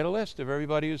direct them, get a list of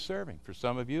everybody who's serving. For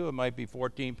some of you, it might be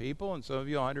 14 people, and some of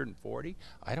you, 140.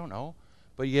 I don't know.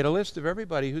 But you get a list of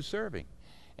everybody who's serving.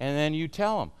 And then you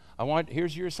tell them,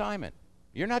 here's your assignment.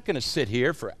 You're not going to sit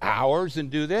here for hours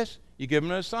and do this. You give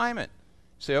them an assignment.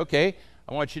 Say, okay,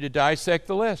 I want you to dissect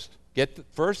the list.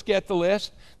 First get the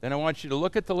list, then I want you to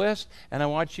look at the list, and I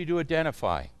want you to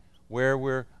identify where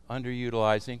we're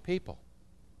underutilizing people.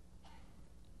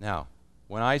 Now,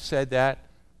 when I said that,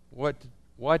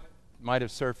 what might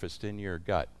have surfaced in your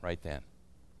gut right then?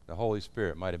 The Holy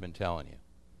Spirit might have been telling you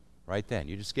right then.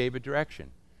 You just gave a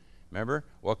direction. Remember,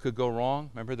 what could go wrong?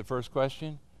 Remember the first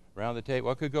question around the table?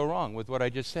 What could go wrong with what I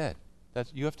just said?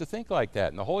 You have to think like that,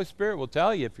 and the Holy Spirit will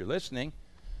tell you if you're listening.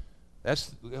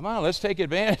 Come on, let's take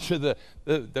advantage of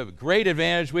the great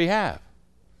advantage we have.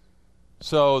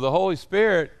 So the Holy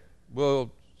Spirit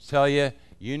will tell you,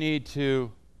 you need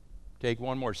to take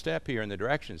one more step here in the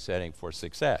direction setting for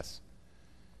success.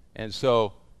 And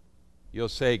so you'll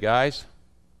say, guys,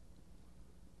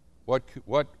 what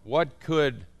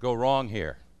could go wrong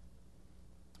here?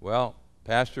 Well,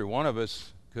 Pastor, one of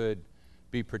us could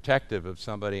be protective of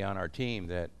somebody on our team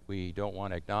that we don't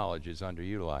want to acknowledge is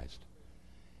underutilized.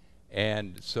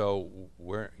 And so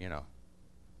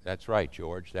that's right,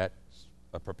 George. That's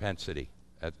a propensity.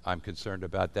 I'm concerned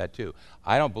about that too.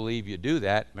 I don't believe you do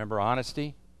that. Remember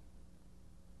honesty?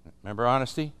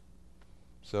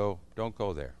 So don't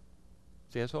go there.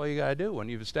 See, that's all you got to do. When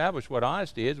you've established what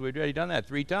honesty is, we've already done that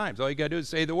 3 times. All you got to do is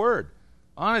say the word,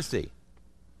 honesty.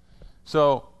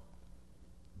 So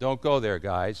don't go there,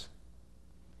 guys.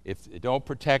 Don't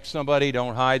protect somebody,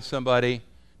 don't hide somebody.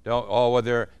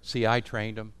 See, I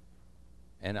trained them.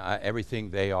 And everything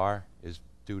they are is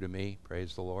due to me.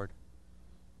 Praise the Lord.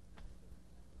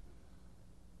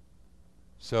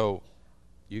 So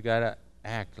you got to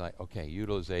act like, okay,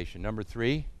 utilization. Number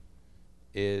 3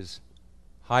 is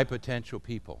high potential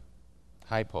people.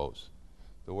 Hypos.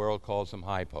 The world calls them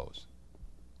hypos.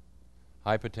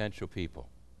 High potential people.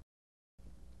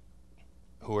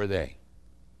 Who are they?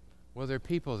 Well, they're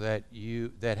people that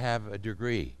have a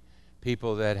degree.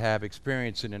 People that have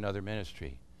experience in another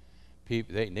ministry.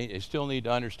 They still need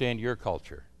to understand your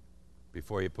culture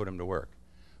before you put them to work.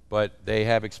 But they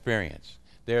have experience.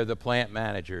 They're the plant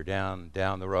manager down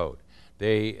the road.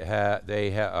 They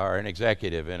are an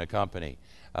executive in a company.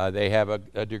 They have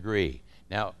a degree.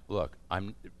 Now, look,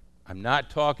 I'm not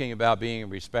talking about being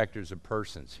respecters of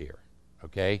persons here,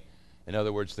 okay? In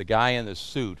other words, the guy in the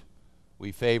suit,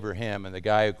 we favor him, and the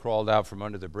guy who crawled out from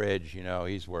under the bridge,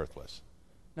 he's worthless.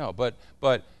 No, but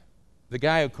the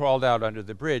guy who crawled out under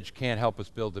the bridge can't help us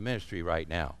build the ministry right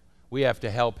now. We have to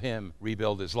help him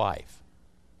rebuild his life.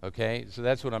 Okay? So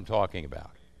that's what I'm talking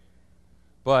about.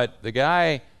 But the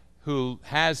guy who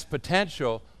has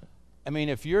potential,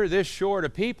 if you're this short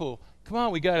of people, Come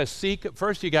on, we got to seek.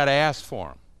 First, you got to ask for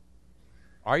them.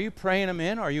 Are you praying them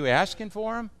in? Are you asking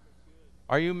for them?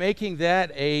 Are you making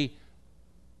that a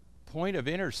point of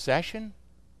intercession?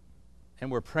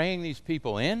 And we're praying these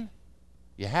people in?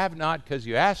 You have not because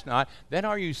you ask not. Then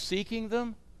are you seeking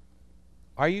them?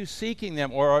 Are you seeking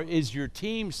them, or is your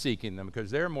team seeking them? Because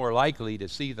they're more likely to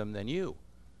see them than you.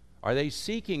 Are they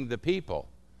seeking the people?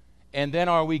 And then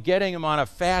are we getting them on a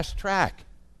fast track?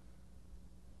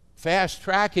 Fast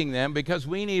tracking them, because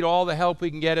we need all the help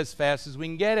we can get as fast as we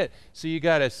can get it. So you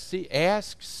got to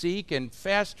ask, seek, and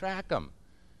fast track them.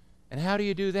 And how do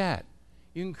you do that?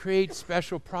 You can create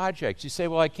special projects. You say,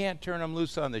 well, I can't turn them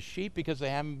loose on the sheep because they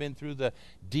haven't been through the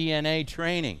DNA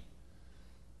training.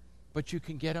 But you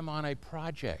can get them on a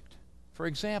project. For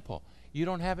example, you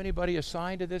don't have anybody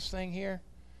assigned to this thing here?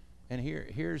 And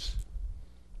here's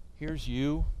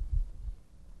you.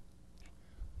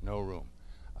 No room.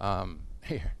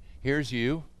 Here's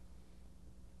you.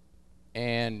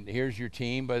 And here's your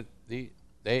team, but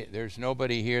there's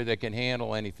nobody here that can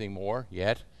handle anything more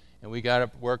yet. And we got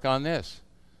to work on this.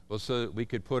 Well, so that we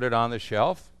could put it on the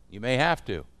shelf, you may have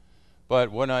to.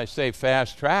 But when I say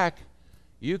fast track,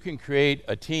 you can create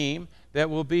a team that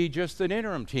will be just an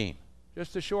interim team,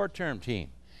 just a short-term team.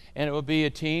 And it will be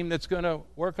a team that's going to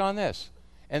work on this.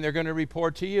 And they're going to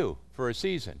report to you for a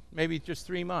season, maybe just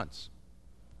 3 months.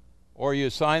 Or you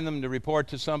assign them to report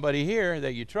to somebody here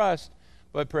that you trust,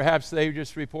 but perhaps they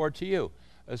just report to you.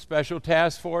 A special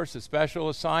task force, a special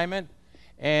assignment,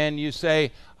 and you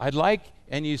say, I'd like,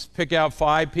 and you pick out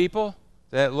 5 people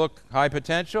that look high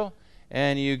potential,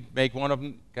 and you make one of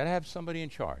them, got to have somebody in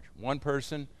charge. One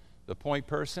person, the point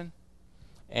person,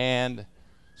 and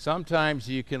sometimes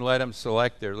you can let them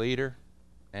select their leader,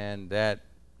 and that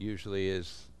usually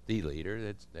is the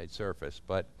leader. They surface,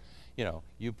 but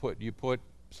you put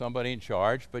somebody in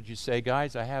charge, but you say,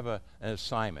 guys, I have an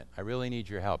assignment. I really need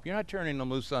your help. You're not turning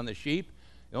them loose on the sheep.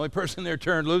 The only person they're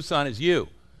turned loose on is you.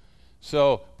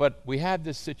 So, but we have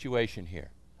this situation here.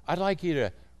 I'd like you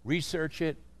to research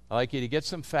it. I'd like you to get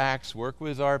some facts, work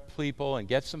with our people and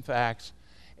get some facts,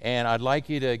 and I'd like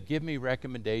you to give me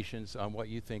recommendations on what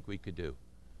you think we could do.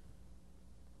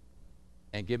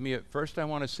 And first I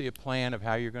want to see a plan of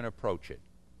how you're going to approach it.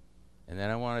 And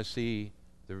then I want to see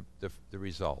the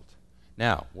result.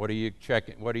 Now, what are you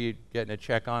getting a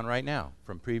check on right now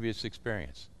from previous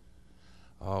experience?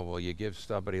 Oh, well, you give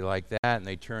somebody like that and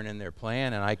they turn in their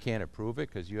plan and I can't approve it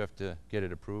because you have to get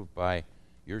it approved by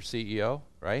your CEO,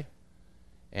 right?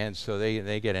 And so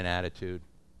they get an attitude.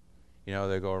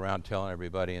 They go around telling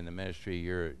everybody in the ministry,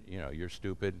 you're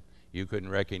stupid. You couldn't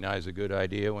recognize a good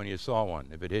idea when you saw one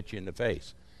if it hit you in the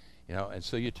face. And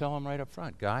so you tell them right up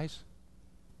front, guys,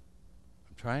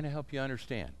 I'm trying to help you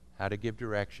understand how to give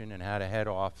direction and how to head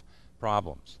off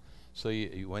problems. So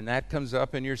when that comes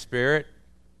up in your spirit,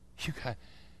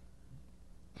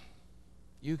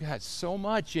 you got so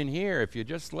much in here if you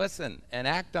just listen and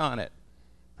act on it.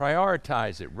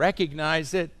 Prioritize it,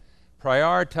 recognize it,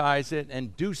 prioritize it,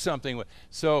 and do something with it.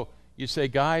 So you say,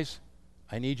 guys,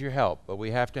 I need your help, but we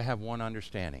have to have one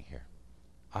understanding here.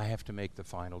 I have to make the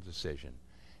final decision,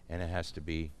 and it has to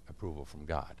be approval from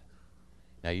God.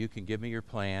 Now, you can give me your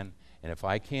plan, and if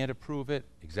I can't approve it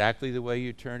exactly the way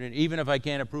you turned it, even if I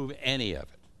can't approve any of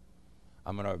it,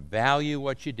 I'm going to value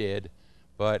what you did,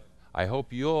 but I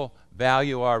hope you'll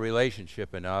value our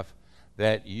relationship enough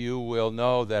that you will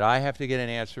know that I have to get an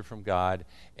answer from God,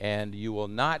 and you will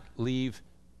not leave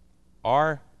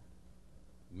our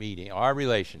meeting, our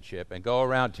relationship, and go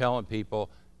around telling people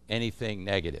anything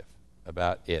negative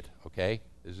about it, okay?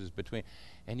 This is between,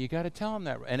 and you got to tell them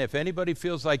that. And if anybody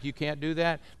feels like you can't do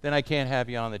that, then I can't have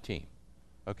you on the team,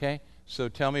 okay? So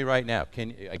tell me right now,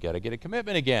 I got to get a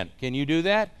commitment again. Can you do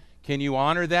that? Can you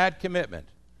honor that commitment?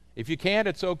 If you can't,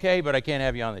 it's okay, but I can't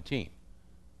have you on the team.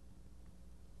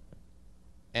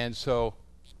 And so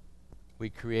we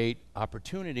create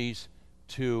opportunities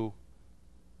to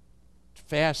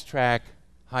fast track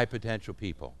high potential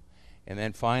people. And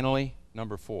then finally,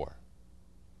 number 4.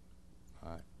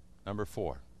 Number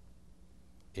 4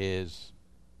 is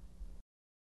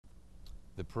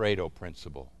the Pareto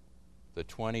principle, the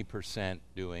 20%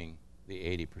 doing the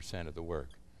 80% of the work.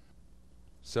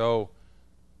 So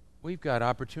we've got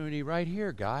opportunity right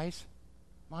here, guys.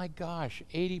 My gosh,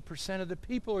 80% of the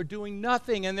people are doing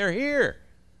nothing, and they're here.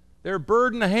 They're a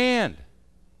bird in the hand,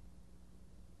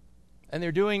 and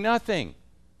they're doing nothing.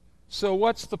 So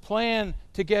what's the plan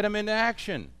to get them into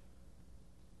action?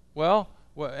 Well,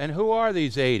 and who are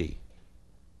these 80?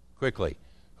 Quickly,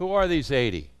 who are these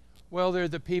 80? Well, they're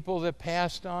the people that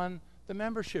passed on the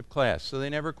membership class, so they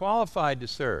never qualified to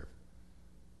serve.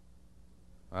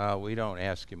 We don't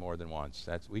ask you more than once.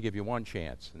 We give you one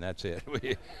chance, and that's it.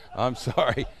 I'm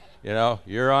sorry. You know,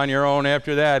 you're on your own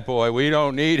after that, boy. We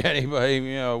don't need anybody.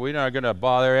 You know, we're not going to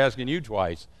bother asking you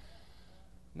twice.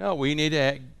 No, we need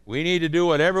to do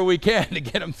whatever we can to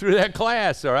get them through that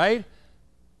class, all right?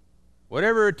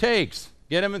 Whatever it takes,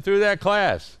 get them through that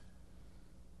class.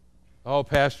 Oh,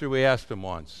 Pastor, we asked them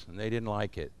once, and they didn't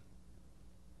like it.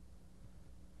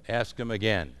 Ask them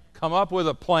again. Come up with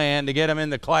a plan to get them in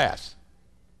the class.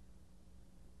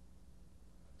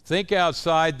 Think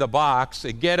outside the box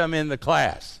and get them in the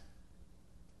class.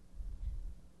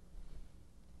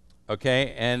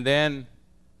 Okay, and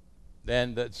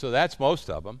so that's most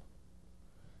of them.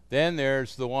 Then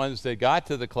there's the ones that got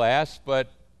to the class,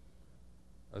 but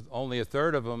only a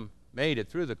third of them made it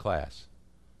through the class.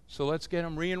 So let's get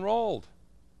them re-enrolled.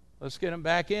 Let's get them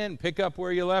back in, pick up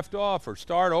where you left off, or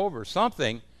start over,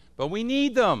 something. But we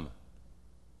need them.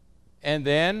 And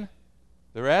then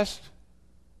the rest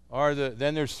are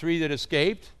then there's 3 that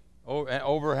escaped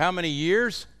over how many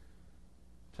years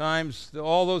times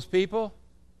all those people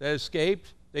that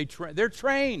escaped. They're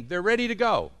trained. They're ready to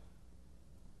go.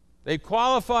 They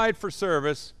qualified for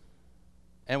service,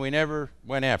 and we never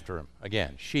went after them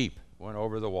again. Sheep went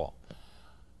over the wall.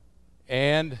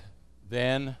 And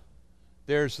then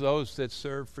there's those that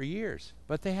served for years,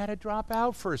 but they had to drop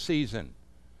out for a season.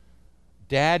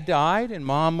 Dad died, and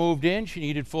Mom moved in. She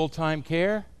needed full-time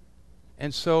care.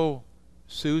 And so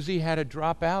Susie had to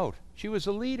drop out. She was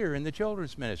a leader in the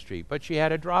children's ministry, but she had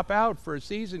to drop out for a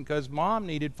season because Mom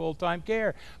needed full-time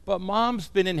care. But Mom's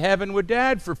been in heaven with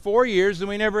Dad for 4 years, and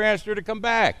we never asked her to come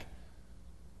back.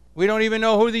 We don't even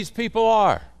know who these people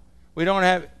are. We're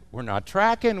not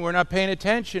tracking. We're not paying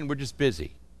attention. We're just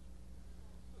busy.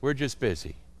 We're just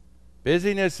busy.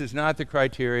 Busyness is not the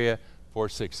criteria for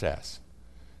success.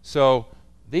 So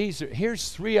here's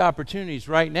 3 opportunities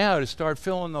right now to start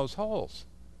filling those holes,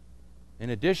 in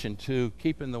addition to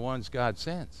keeping the ones God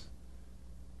sends.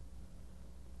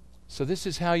 So this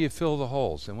is how you fill the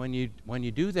holes. And when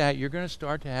you do that, you're going to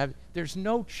start to there's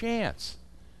no chance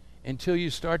until you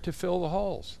start to fill the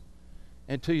holes,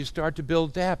 until you start to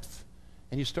build depth,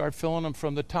 and you start filling them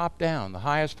from the top down, the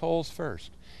highest holes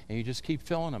first. And you just keep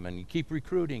filling them, and you keep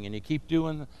recruiting, and you keep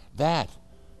doing that.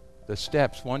 The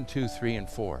steps 1, 2, 3, and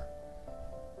 4.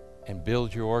 And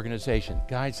build your organization.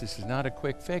 Guys, this is not a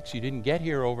quick fix. You didn't get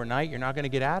here overnight. You're not going to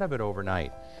get out of it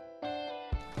overnight.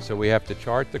 So we have to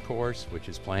chart the course, which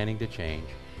is planning to change.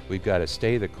 We've got to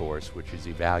stay the course, which is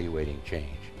evaluating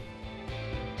change.